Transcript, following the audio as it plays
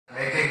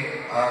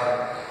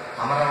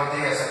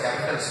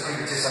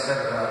city which is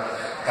under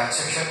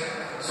construction.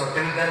 So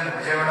till then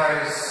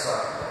Vijayawada is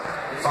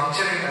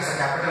functioning as a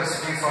capital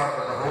city for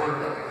the whole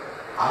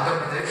Andhra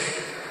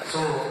Pradesh. So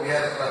we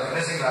are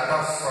witnessing a lot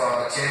of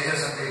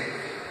changes in the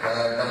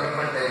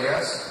development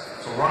areas.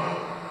 So one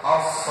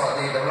of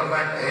the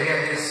development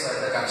area is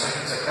the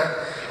construction sector.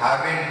 I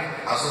have been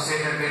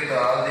associated with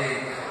all the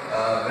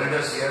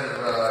builders here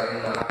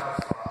in a lot of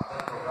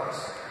other programs.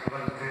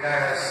 Even Krita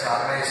has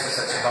organized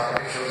such a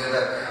topic shows in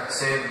the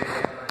same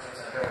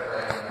sector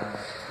in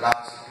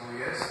last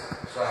 2 years.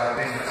 So I have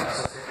been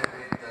associated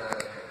with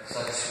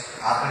such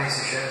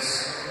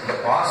organizations in the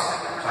past.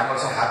 So I am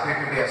also happy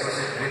to be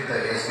associated with the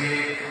SBA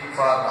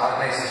for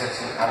organizing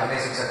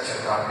such a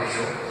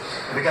competition,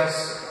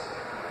 because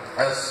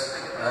as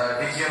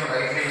DGM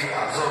rightly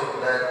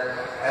observed that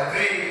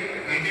every